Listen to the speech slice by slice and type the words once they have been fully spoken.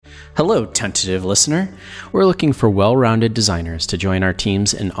Hello, tentative listener. We're looking for well-rounded designers to join our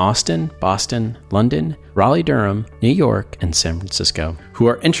teams in Austin, Boston, London, Raleigh-Durham, New York, and San Francisco, who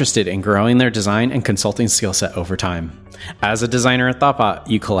are interested in growing their design and consulting skill set over time. As a designer at Thoughtbot,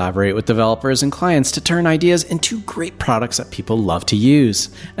 you collaborate with developers and clients to turn ideas into great products that people love to use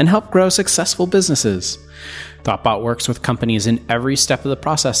and help grow successful businesses. Thoughtbot works with companies in every step of the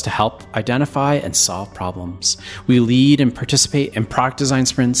process to help identify and solve problems. We lead and participate in product design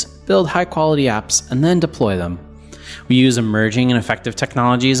sprints, build high-quality apps, and then deploy them. We use emerging and effective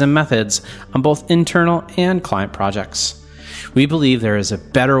technologies and methods on both internal and client projects. We believe there is a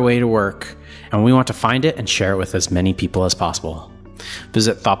better way to work, and we want to find it and share it with as many people as possible.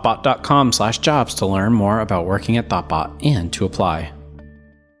 Visit thoughtbot.com/jobs to learn more about working at Thoughtbot and to apply.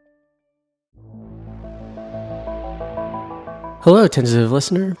 Hello, tentative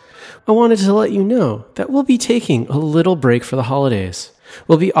listener. I wanted to let you know that we'll be taking a little break for the holidays.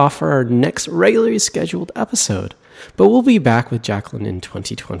 We'll be off for our next regularly scheduled episode, but we'll be back with Jacqueline in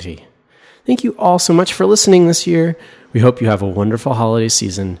 2020. Thank you all so much for listening this year. We hope you have a wonderful holiday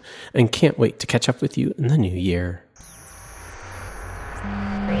season and can't wait to catch up with you in the new year.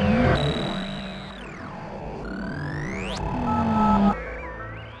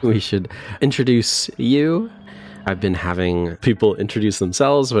 We should introduce you. I've been having people introduce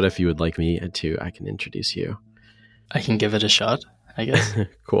themselves, but if you would like me to, I can introduce you. I can give it a shot, I guess.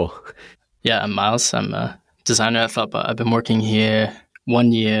 Cool. Yeah, I'm Miles. I'm a designer at Thoughtbot. I've been working here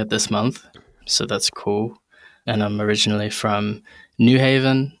 1 year this month, so that's cool. And I'm originally from New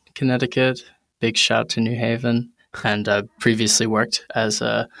Haven, Connecticut. Big shout to New Haven. And I previously worked as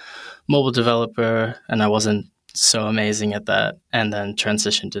a mobile developer, and I wasn't so amazing at that, and then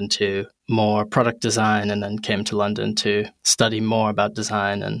transitioned into more product design, and then came to London to study more about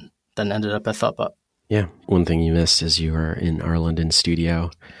design, and then ended up at Thoughtbot. Yeah. One thing you missed is you were in our London studio.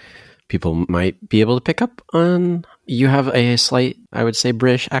 People might be able to pick up on you have a slight, I would say,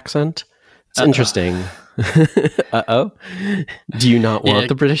 British accent. It's interesting. Uh-oh. Do you not want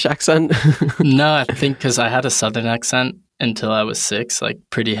the British accent? No, I think because I had a Southern accent until I was 6, like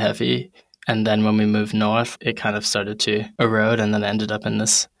pretty heavy. And then when we moved north, it kind of started to erode, and then ended up in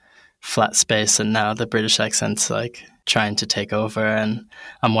this flat space. And now the British accent's like trying to take over, and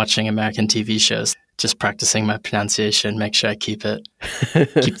I'm watching American TV shows, just practicing my pronunciation, make sure I keep the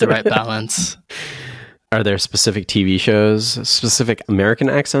right balance. Are there specific TV shows, specific American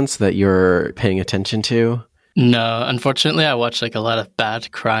accents that you're paying attention to? No, unfortunately, I watch like a lot of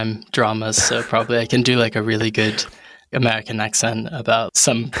bad crime dramas, so probably I can do like a really good American accent about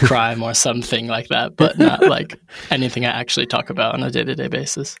some crime or something like that, but not like anything I actually talk about on a day-to-day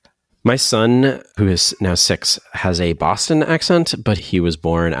basis. My son, who is now 6, has a Boston accent, but he was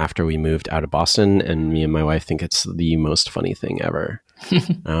born after we moved out of Boston, and me and my wife think it's the most funny thing ever. I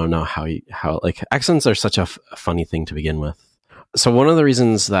don't know how like accents are such a funny thing to begin with. So one of the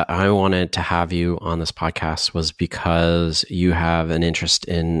reasons that I wanted to have you on this podcast was because you have an interest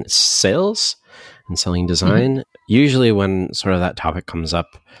in sales and selling design. Mm-hmm. Usually when sort of that topic comes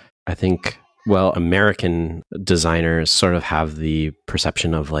up, I think, well, American designers sort of have the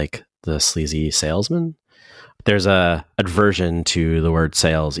perception of like the sleazy salesman. There's a aversion to the word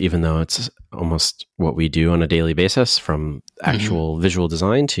sales, even though it's almost what we do on a daily basis, from actual visual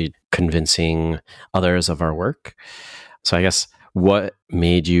design to convincing others of our work. So I guess what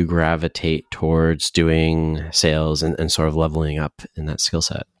made you gravitate towards doing sales and sort of leveling up in that skill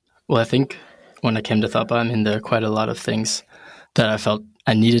set? Well, I think when I came to Thoughtbot, I mean, there are quite a lot of things that I felt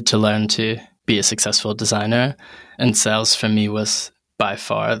I needed to learn to be a successful designer. And sales for me was by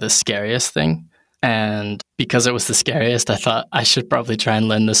far the scariest thing. And because it was the scariest, I thought I should probably try and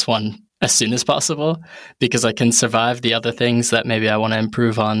learn this one as soon as possible, because I can survive the other things that maybe I want to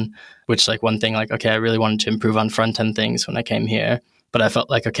improve on, which like one thing, like, okay, I really wanted to improve on front-end things when I came here, but I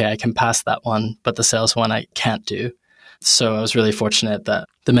felt like, okay, I can pass that one, but the sales one I can't do. So I was really fortunate that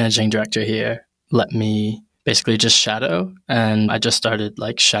the managing director here let me basically just shadow. And I just started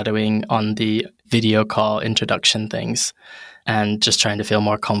like shadowing on the video call introduction things and just trying to feel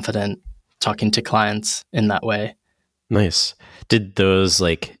more confident talking to clients in that way. Nice. Did those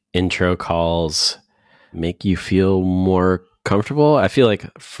like intro calls make you feel more comfortable? I feel like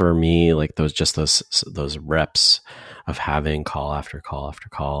for me, like those reps of having call after call after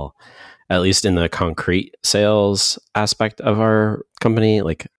call, at least in the concrete sales aspect of our company,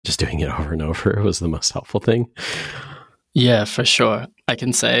 like just doing it over and over was the most helpful thing. Yeah, for sure. I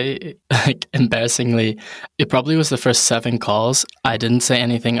can say, like, embarrassingly, it probably was the first 7 calls. I didn't say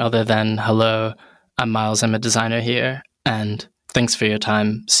anything other than, hello, I'm Miles, I'm a designer here, and thanks for your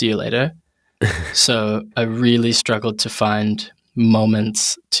time, see you later. So I really struggled to find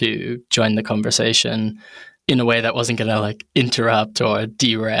moments to join the conversation in a way that wasn't going to like interrupt or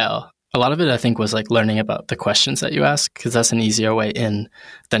derail. A lot of it, I think, was like learning about the questions that you ask, because that's an easier way in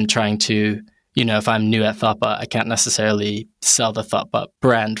than trying to, if I'm new at Thoughtbot, I can't necessarily sell the Thoughtbot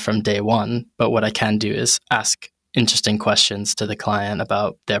brand from day one. But what I can do is ask interesting questions to the client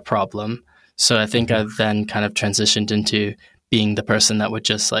about their problem. So I think I've then kind of transitioned into being the person that would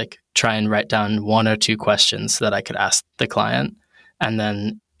just like try and write down 1 or 2 questions that I could ask the client. And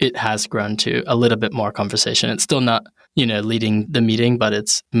then it has grown to a little bit more conversation. It's still not, leading the meeting, but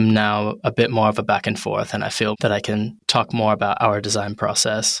it's now a bit more of a back and forth. And I feel that I can talk more about our design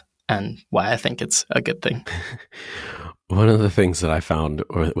process and why I think it's a good thing. One of the things that I found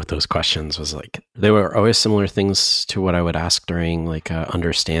with those questions was like, they were always similar things to what I would ask during like a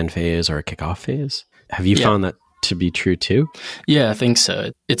understand phase or a kickoff phase. Have you found that to be true too? Yeah, I think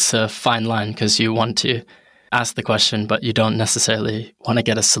so. It's a fine line because you want to ask the question, but you don't necessarily want to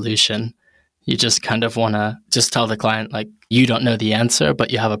get a solution. You just kind of want to just tell the client, like, you don't know the answer,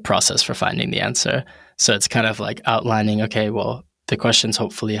 but you have a process for finding the answer. So it's kind of like outlining, okay, well, the questions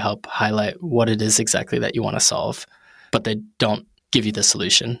hopefully help highlight what it is exactly that you want to solve, but they don't give you the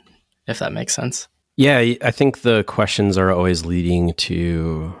solution, if that makes sense. Yeah, I think the questions are always leading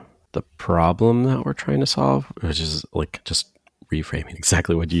to the problem that we're trying to solve, which is like just reframing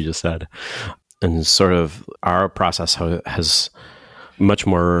exactly what you just said. And sort of our process has much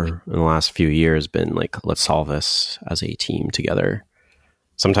more in the last few years been like, let's solve this as a team together.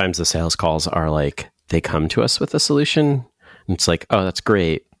 Sometimes the sales calls are like, they come to us with a solution and it's like, oh, that's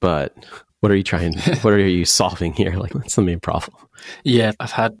great, but what are you solving here? Like, what's the main problem? Yeah,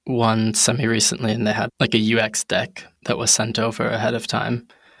 I've had one semi-recently and they had like a UX deck that was sent over ahead of time.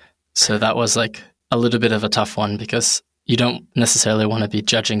 So that was like a little bit of a tough one because you don't necessarily want to be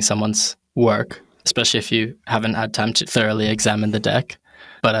judging someone's work, especially if you haven't had time to thoroughly examine the deck.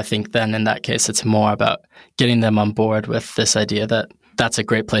 But I think then in that case, it's more about getting them on board with this idea that that's a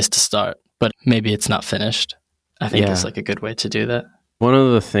great place to start, but maybe it's not finished. I think it's like a good way to do that. One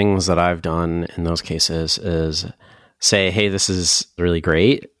of the things that I've done in those cases is say, hey, this is really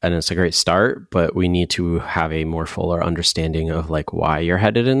great and it's a great start, but we need to have a more fuller understanding of like why you're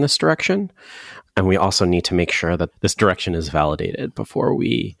headed in this direction. And we also need to make sure that this direction is validated before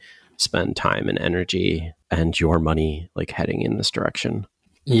we spend time and energy and your money like heading in this direction.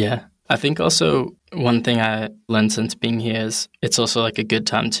 Yeah. I think also one thing I learned since being here is it's also like a good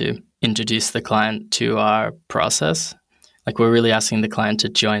time to introduce the client to our process. Like we're really asking the client to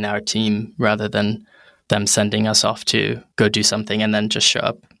join our team rather than them sending us off to go do something and then just show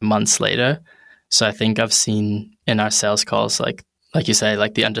up months later. So I think I've seen in our sales calls, like you say,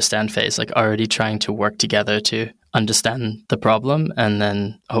 like the understand phase, like already trying to work together to understand the problem. And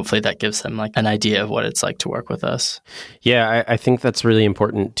then hopefully that gives them like an idea of what it's like to work with us. Yeah, I think that's really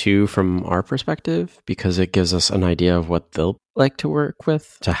important too from our perspective, because it gives us an idea of what they'll like to work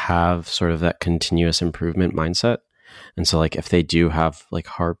with, to have sort of that continuous improvement mindset. And so like if they do have like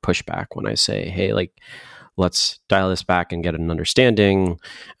hard pushback when I say, hey, like let's dial this back and get an understanding,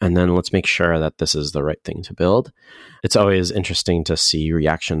 and then let's make sure that this is the right thing to build. It's always interesting to see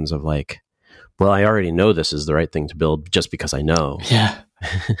reactions of like, well, I already know this is the right thing to build just because I know. Yeah.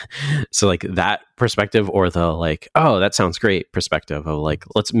 So like that perspective, or the like, oh, that sounds great perspective of like,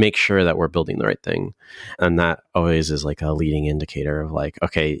 let's make sure that we're building the right thing. And that always is like a leading indicator of like,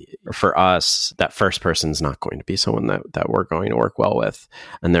 okay, for us, that first person's not going to be someone that we're going to work well with.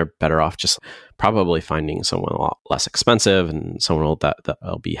 And they're better off just probably finding someone a lot less expensive and someone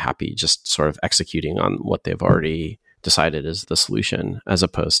that'll be happy just sort of executing on what they've already decided is the solution, as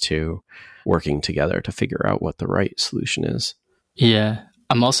opposed to working together to figure out what the right solution is. Yeah.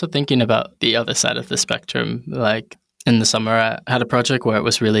 I'm also thinking about the other side of the spectrum. Like in the summer, I had a project where it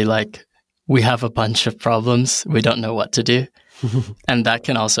was really like, we have a bunch of problems. We don't know what to do. And that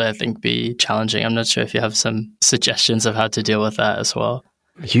can also, I think, be challenging. I'm not sure if you have some suggestions of how to deal with that as well.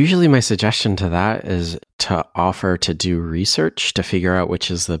 Usually my suggestion to that is to offer to do research to figure out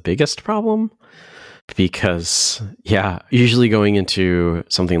which is the biggest problem. Because, yeah, usually going into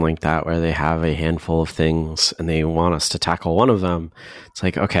something like that where they have a handful of things and they want us to tackle one of them, it's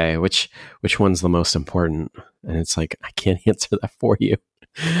like, okay, which one's the most important? And it's like, I can't answer that for you.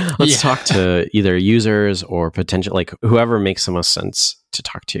 Let's talk to either users or potential, like whoever makes the most sense to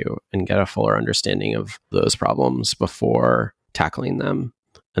talk to, and get a fuller understanding of those problems before tackling them.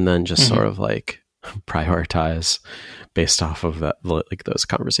 And then just sort of like prioritize based off of that, like those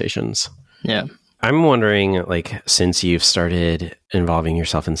conversations. Yeah. I'm wondering, like, since you've started involving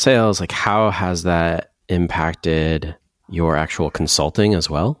yourself in sales, like how has that impacted your actual consulting as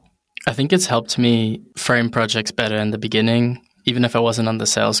well? I think it's helped me frame projects better in the beginning. even if I wasn't on the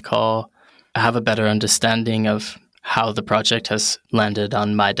sales call, I have a better understanding of how the project has landed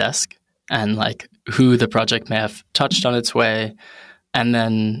on my desk and like who the project may have touched on its way. And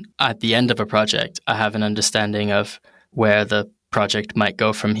then at the end of a project, I have an understanding of where the project might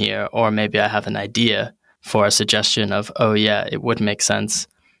go from here, or maybe I have an idea for a suggestion of, oh yeah, it would make sense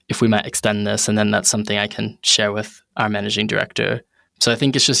if we might extend this. And then that's something I can share with our managing director. So I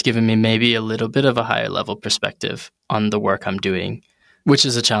think it's just given me maybe a little bit of a higher level perspective on the work I'm doing, which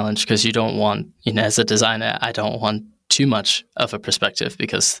is a challenge because you don't want, as a designer, I don't want too much of a perspective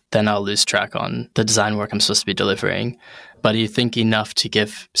because then I'll lose track on the design work I'm supposed to be delivering. But you think enough to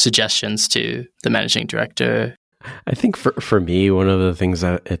give suggestions to the managing director? I think for me, one of the things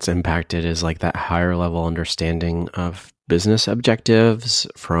that it's impacted is like that higher level understanding of business objectives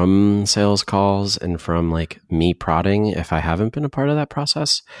from sales calls and from like me prodding, if I haven't been a part of that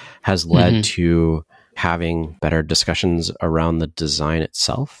process, has led to having better discussions around the design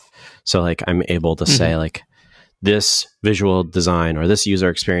itself. So like I'm able to say like this visual design or this user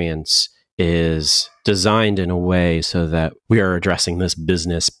experience is designed in a way so that we are addressing this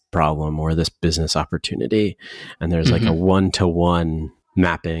business problem or this business opportunity. And there's like a one-to-one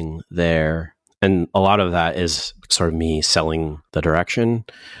mapping there. And a lot of that is sort of me selling the direction.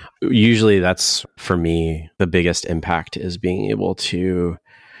 Usually that's, for me, the biggest impact is being able to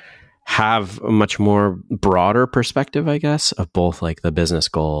have a much more broader perspective, I guess, of both like the business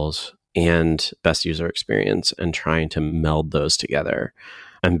goals and best user experience and trying to meld those together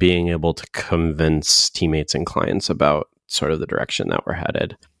and being able to convince teammates and clients about sort of the direction that we're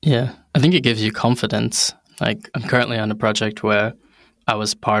headed. Yeah, I think it gives you confidence. Like I'm currently on a project where I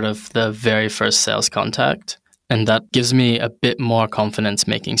was part of the very first sales contact, and that gives me a bit more confidence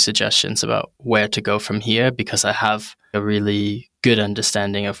making suggestions about where to go from here because I have a really good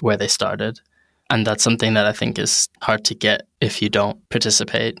understanding of where they started. And that's something that I think is hard to get if you don't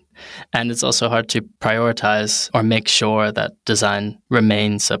participate. And it's also hard to prioritize or make sure that design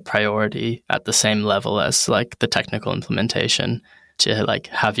remains a priority at the same level as like the technical implementation, to like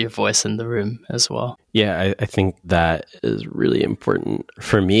have your voice in the room as well. Yeah, I think that is really important.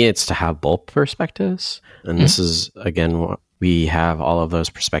 For me, it's to have both perspectives. And this is, again, we have all of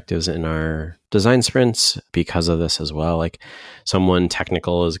those perspectives in our design sprints because of this as well. Like someone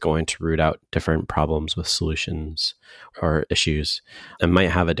technical is going to root out different problems with solutions or issues and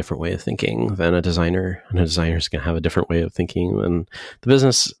might have a different way of thinking than a designer. And a designer is going to have a different way of thinking than the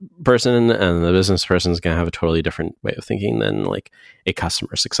business person. And the business person is going to have a totally different way of thinking than like a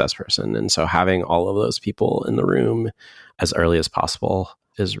customer success person. And so having all of those people in the room as early as possible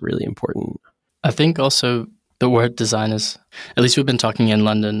is really important. I think also the word design is, at least we've been talking in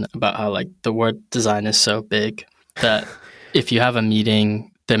London about how like the word design is so big that if you have a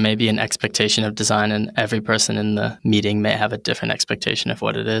meeting, there may be an expectation of design and every person in the meeting may have a different expectation of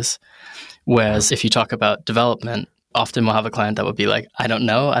what it is. Whereas if you talk about development, often we'll have a client that will be like, I don't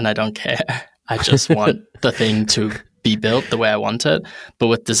know and I don't care. I just want the thing to be built the way I want it. But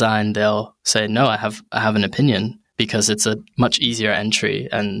with design, they'll say, no, I have an opinion, because it's a much easier entry,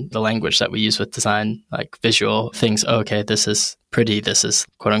 and the language that we use with design, like visual things, okay, this is pretty, this is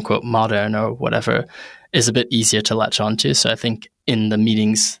quote unquote modern or whatever, is a bit easier to latch onto. So I think in the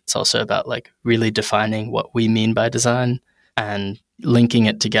meetings, it's also about like really defining what we mean by design and linking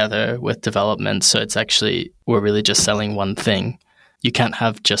it together with development. So it's actually, we're really just selling one thing. You can't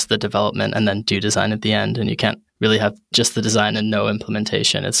have just the development and then do design at the end, and you can't really have just the design and no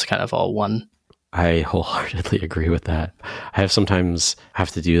implementation. It's kind of all one. I wholeheartedly agree with that. I sometimes have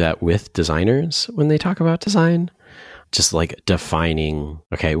to do that with designers when they talk about design, just like defining,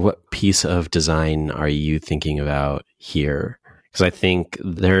 okay, what piece of design are you thinking about here? Because I think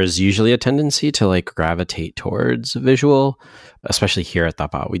there's usually a tendency to like gravitate towards visual, especially here at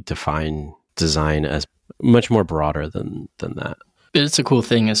Thoughtbot. We define design as much more broader than that. It's a cool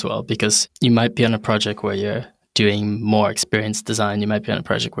thing as well, because you might be on a project where you're doing more experience design. You might be on a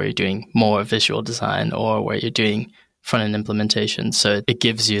project where you're doing more visual design or where you're doing front-end implementation. So it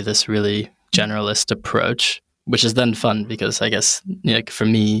gives you this really generalist approach, which is then fun because I guess like for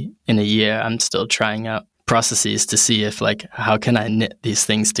me in a year, I'm still trying out processes to see if like, how can I knit these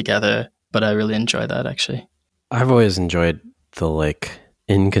things together? But I really enjoy that actually. I've always enjoyed the like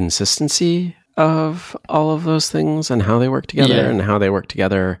inconsistency of all of those things and how they work together and how they work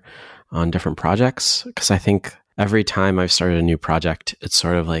together on different projects. Because I think every time I've started a new project, it's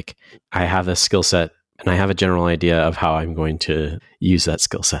sort of like I have this skill set and I have a general idea of how I'm going to use that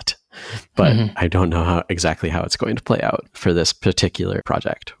skill set, but I don't know exactly how it's going to play out for this particular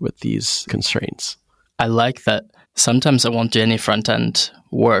project with these constraints. I like that sometimes I won't do any front-end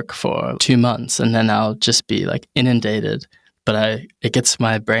work for 2 months and then I'll just be like inundated but it gets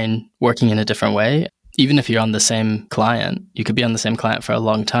my brain working in a different way. Even if you're on the same client, you could be on the same client for a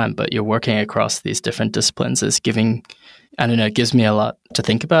long time, but you're working across these different disciplines is giving, I don't know, it gives me a lot to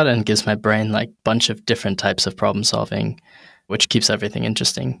think about and gives my brain like a bunch of different types of problem solving, which keeps everything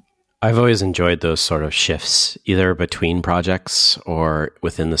interesting. I've always enjoyed those sort of shifts, either between projects or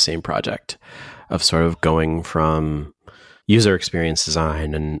within the same project, of sort of going from user experience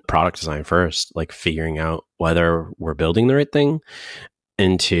design and product design first, like figuring out whether we're building the right thing,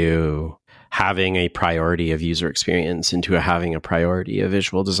 into having a priority of user experience, into having a priority of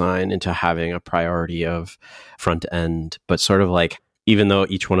visual design, into having a priority of front end. But sort of like, even though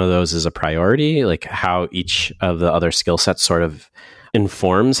each one of those is a priority, like how each of the other skill sets sort of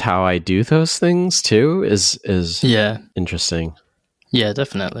informs how I do those things too is interesting. Yeah,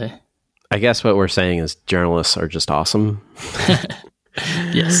 definitely. I guess what we're saying is journalists are just awesome.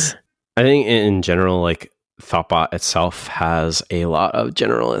 Yes. I think in general, like Thoughtbot itself has a lot of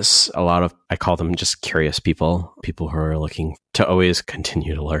generalists, a lot of, I call them just curious people who are looking to always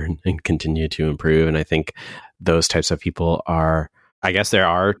continue to learn and continue to improve. And I think those types of people are, I guess there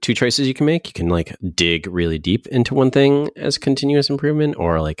are two choices you can make. You can like dig really deep into one thing as continuous improvement,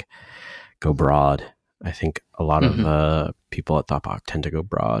 or like go broad. I think a lot of people at Thoughtbot tend to go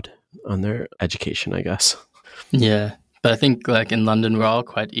broad on their education, I guess. Yeah. But I think like in London, we're all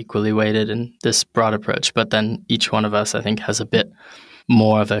quite equally weighted in this broad approach. But then each one of us, I think, has a bit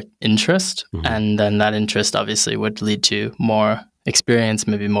more of an interest. And then that interest obviously would lead to more experience,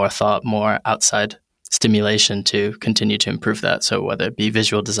 maybe more thought, more outside stimulation to continue to improve that. So whether it be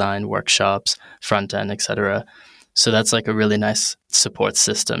visual design, workshops, front end, etc. So that's like a really nice support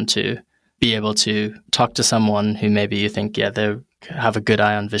system to be able to talk to someone who maybe you think, yeah, they have a good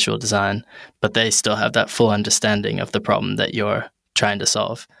eye on visual design, but they still have that full understanding of the problem that you're trying to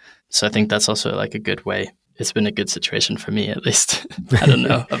solve. So I think that's also like a good way. It's been a good situation for me, at least. I don't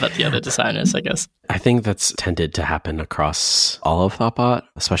know about the other designers, I guess. I think that's tended to happen across all of Thoughtbot,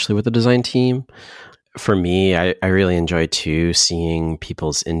 especially with the design team. For me, I really enjoy too seeing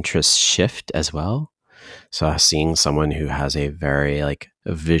people's interests shift as well. So seeing someone who has a very like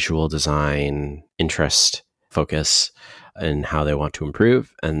visual design interest focus in how they want to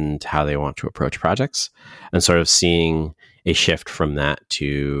improve and how they want to approach projects, and sort of seeing a shift from that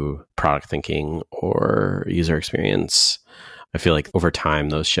to product thinking or user experience. I feel like over time,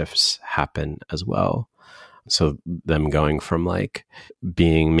 those shifts happen as well. So them going from like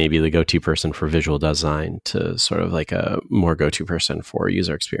being maybe the go-to person for visual design to sort of like a more go-to person for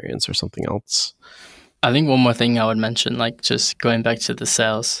user experience or something else. I think one more thing I would mention, like just going back to the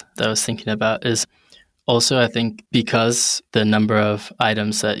sales that I was thinking about, is also I think because the number of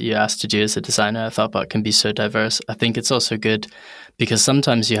items that you're asked to do as a designer at Thoughtbot can be so diverse, I think it's also good because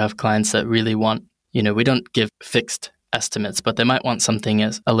sometimes you have clients that really want, we don't give fixed estimates, but they might want something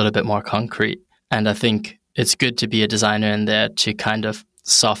as a little bit more concrete. And I think it's good to be a designer in there to kind of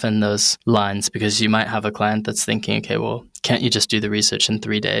soften those lines, because you might have a client that's thinking, okay, well, can't you just do the research in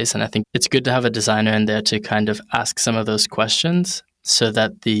 3 days? And I think it's good to have a designer in there to kind of ask some of those questions so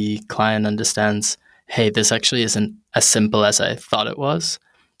that the client understands, hey, this actually isn't as simple as I thought it was.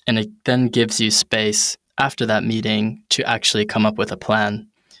 And it then gives you space after that meeting to actually come up with a plan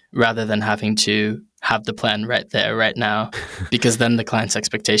rather than having to have the plan right there, right now, because then the client's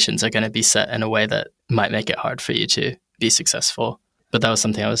expectations are going to be set in a way that might make it hard for you to be successful. But that was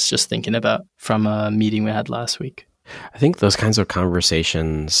something I was just thinking about from a meeting we had last week. I think those kinds of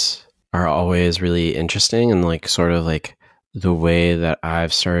conversations are always really interesting, and like sort of like the way that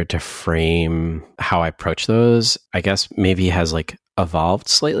I've started to frame how I approach those, I guess maybe has like evolved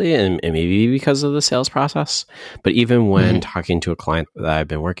slightly, and maybe because of the sales process. But even when talking to a client that I've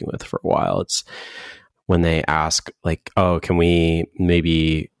been working with for a while, it's when they ask like, oh, can we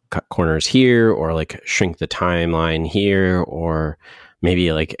maybe cut corners here, or like shrink the timeline here, or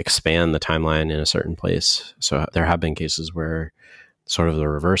maybe like expand the timeline in a certain place. So there have been cases where sort of the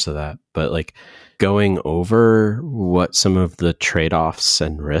reverse of that, but like going over what some of the trade-offs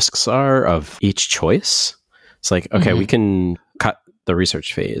and risks are of each choice. It's like, okay, we can cut the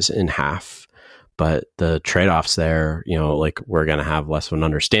research phase in half, but the trade-offs there, like we're going to have less of an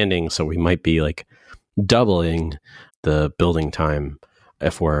understanding. So we might be like doubling the building time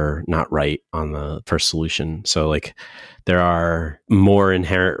if we're not right on the first solution. So like there are more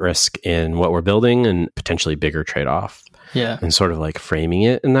inherent risk in what we're building and potentially bigger trade-off. Yeah. And sort of like framing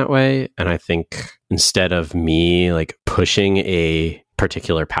it in that way. And I think instead of me like pushing a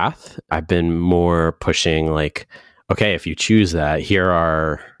particular path, I've been more pushing like, okay, if you choose that, here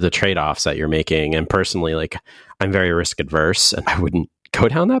are the trade-offs that you're making. And personally, like I'm very risk adverse and I wouldn't go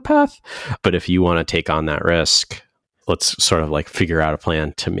down that path. But if you want to take on that risk, let's sort of like figure out a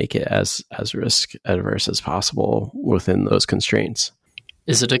plan to make it as risk adverse as possible within those constraints.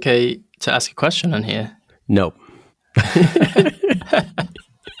 Is it okay to ask a question on here? Nope.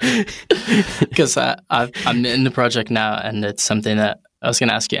 Because I'm in the project now, and it's something that I was going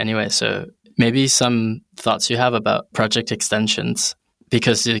to ask you anyway. So maybe some thoughts you have about project extensions,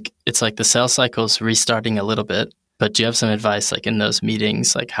 because it's like the sales cycle's restarting a little bit. But do you have some advice, like in those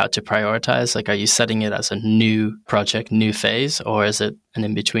meetings, like how to prioritize? Like, are you setting it as a new project, new phase, or is it an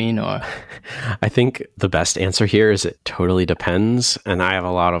in-between? Or I think the best answer here is it totally depends. And I have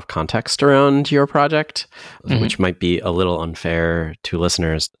a lot of context around your project, which might be a little unfair to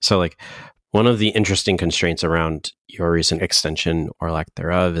listeners. So like one of the interesting constraints around your recent extension or lack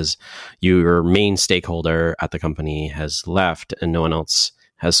thereof is your main stakeholder at the company has left and no one else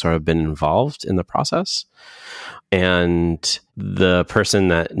has sort of been involved in the process. And the person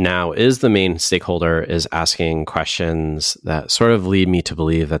that now is the main stakeholder is asking questions that sort of lead me to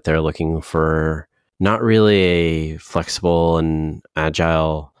believe that they're looking for not really a flexible and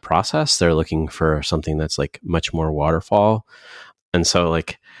agile process. They're looking for something that's like much more waterfall. And so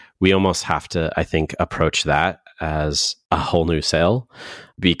like we almost have to, I think, approach that as a whole new sale,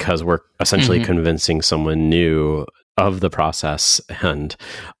 because we're essentially convincing someone new of the process and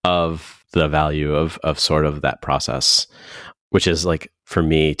of the value of sort of that process, which is like, for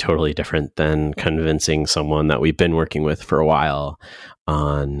me, totally different than convincing someone that we've been working with for a while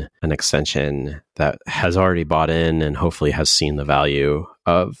on an extension that has already bought in and hopefully has seen the value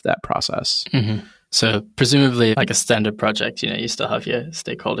of that process. So presumably like a standard project, you still have your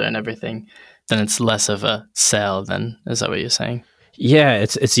stakeholder and everything, then it's less of a sale then, is that what you're saying? Yeah,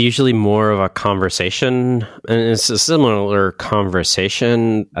 it's usually more of a conversation, and it's a similar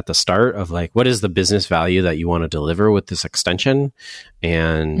conversation at the start of like, what is the business value that you want to deliver with this extension?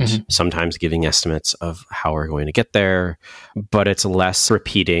 And sometimes giving estimates of how we're going to get there, but it's less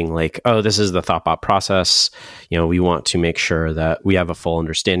repeating like, oh, this is the Thoughtbot process. We want to make sure that we have a full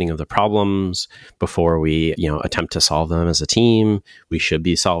understanding of the problems before we, attempt to solve them as a team. We should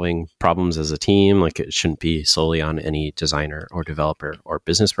be solving problems as a team. Like it shouldn't be solely on any designer or developer or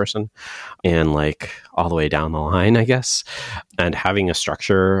business person, and like all the way down the line, I guess. And having a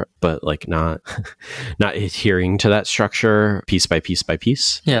structure, but like not adhering to that structure piece by piece by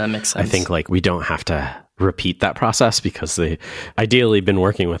piece. Yeah, that makes sense. I think like we don't have to repeat that process because they ideally been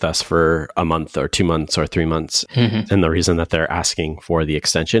working with us for a month or 2 months or 3 months. And the reason that they're asking for the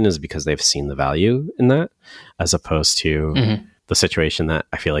extension is because they've seen the value in that, as opposed to the situation that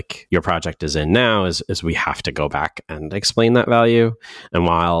I feel like your project is in now is we have to go back and explain that value. And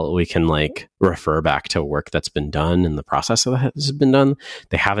while we can like refer back to work that's been done and the process that has been done,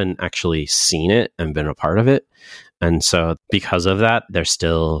 they haven't actually seen it and been a part of it. And so because of that, they're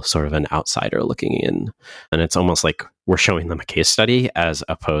still sort of an outsider looking in. And it's almost like we're showing them a case study as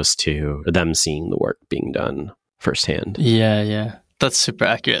opposed to them seeing the work being done firsthand. Yeah. That's super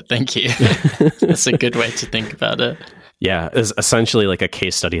accurate. Thank you. That's a good way to think about it. Yeah, it's essentially like a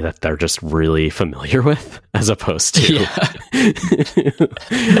case study that they're just really familiar with, as opposed to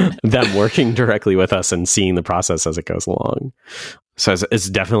them working directly with us and seeing the process as it goes along. So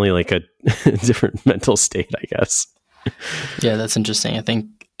it's definitely like a different mental state, I guess. Yeah, that's interesting. I think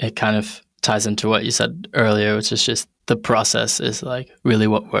it kind of ties into what you said earlier, which is just the process is like really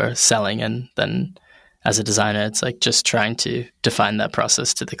what we're selling. And then as a designer, it's like just trying to define that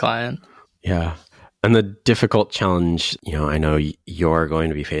process to the client. Yeah. And the difficult challenge, I know you're going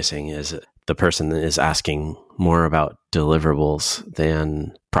to be facing is the person that is asking more about deliverables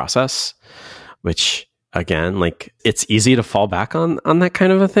than process, which again, like it's easy to fall back on that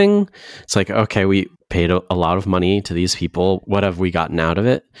kind of a thing. It's like, okay, we paid a lot of money to these people. What have we gotten out of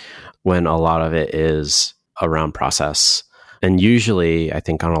it? When a lot of it is around process. And usually, I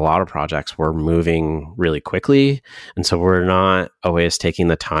think on a lot of projects, we're moving really quickly. And so we're not always taking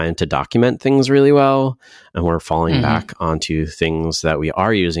the time to document things really well. And we're falling back onto things that we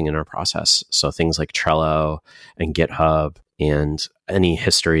are using in our process. So things like Trello and GitHub and any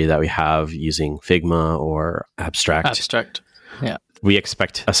history that we have using Figma or Abstract. Yeah. We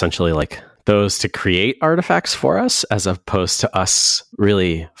expect essentially like those to create artifacts for us as opposed to us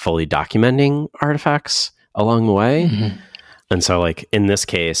really fully documenting artifacts along the way. And so like in this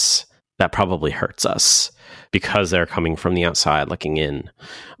case, that probably hurts us because they're coming from the outside looking in.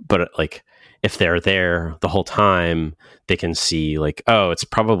 But like if they're there the whole time, they can see like, oh, it's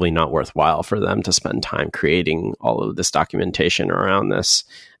probably not worthwhile for them to spend time creating all of this documentation around this.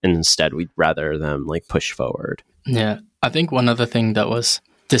 And instead, we'd rather them like push forward. Yeah. I think one other thing that was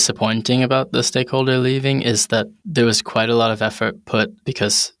disappointing about the stakeholder leaving is that there was quite a lot of effort put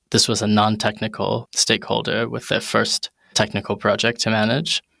because this was a non-technical stakeholder with their first technical project to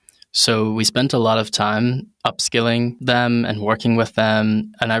manage. So we spent a lot of time upskilling them and working with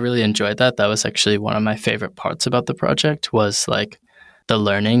them. And I really enjoyed that. That was actually one of my favorite parts about the project, was like the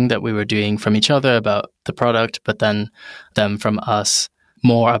learning that we were doing from each other about the product, but then them from us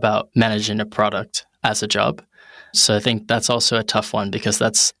more about managing a product as a job. So I think that's also a tough one, because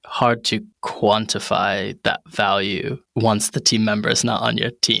that's hard to quantify that value once the team member is not on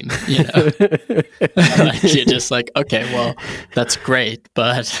your team, you know? Like, you're just like, okay, well, that's great,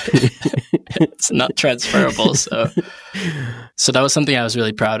 but it's not transferable. So that was something I was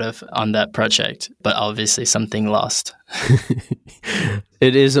really proud of on that project, but obviously something lost.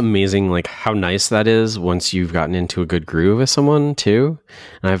 It is amazing, like, how nice that is once you've gotten into a good groove with someone too.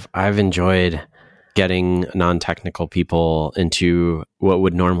 And I've enjoyed getting non-technical people into what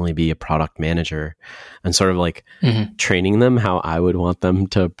would normally be a product manager and sort of like training them how I would want them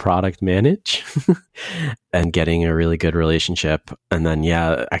to product manage and getting a really good relationship. And then,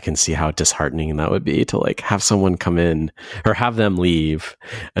 yeah, I can see how disheartening that would be to like have someone come in or have them leave,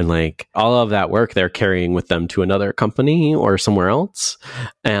 and like all of that work they're carrying with them to another company or somewhere else.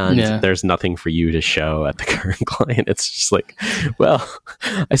 And there's nothing for you to show at the current client. It's just like, well,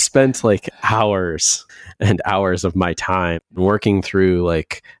 I spent like hours and hours of my time working through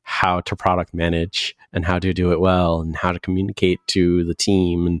like how to product manage and how to do it well and how to communicate to the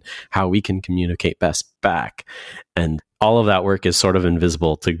team and how we can communicate best back. And all of that work is sort of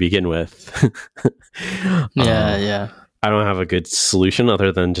invisible to begin with. Yeah. I don't have a good solution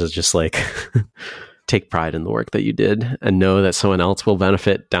other than to just like take pride in the work that you did and know that someone else will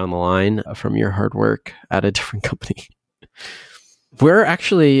benefit down the line from your hard work at a different company. We're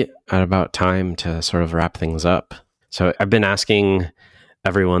actually at about time to sort of wrap things up. So I've been asking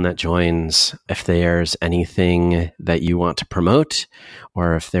everyone that joins if there's anything that you want to promote,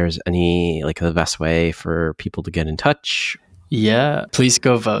 or if there's any, like, the best way for people to get in touch. Yeah, please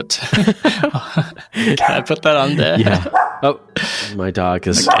go vote. Can I put that on there? Yeah. Oh, my dog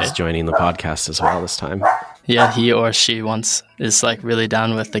is joining the podcast as well this time. Yeah, he or she is like really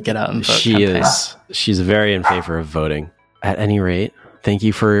down with the get out and vote campaign. She's very in favor of voting. At any rate, thank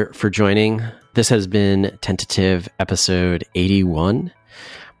you for joining. This has been Tentative episode 81.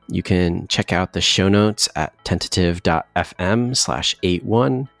 You can check out the show notes at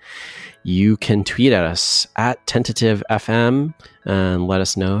tentative.fm/81. You can tweet at us at tentativefm and let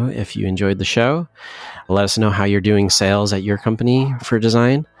us know if you enjoyed the show. Let us know how you're doing sales at your company for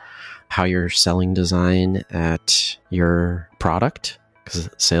design, how you're selling design at your product, because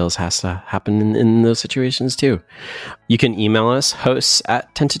sales has to happen in those situations too. You can email us,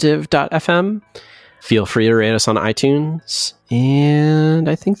 hosts@tentative.fm. Feel free to rate us on iTunes. And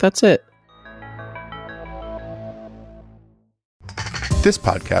I think that's it. This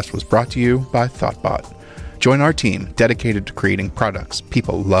podcast was brought to you by Thoughtbot. Join our team dedicated to creating products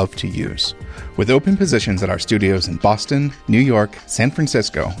people love to use. With open positions at our studios in Boston, New York, San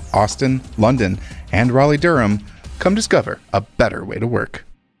Francisco, Austin, London, and Raleigh-Durham, come discover a better way to work.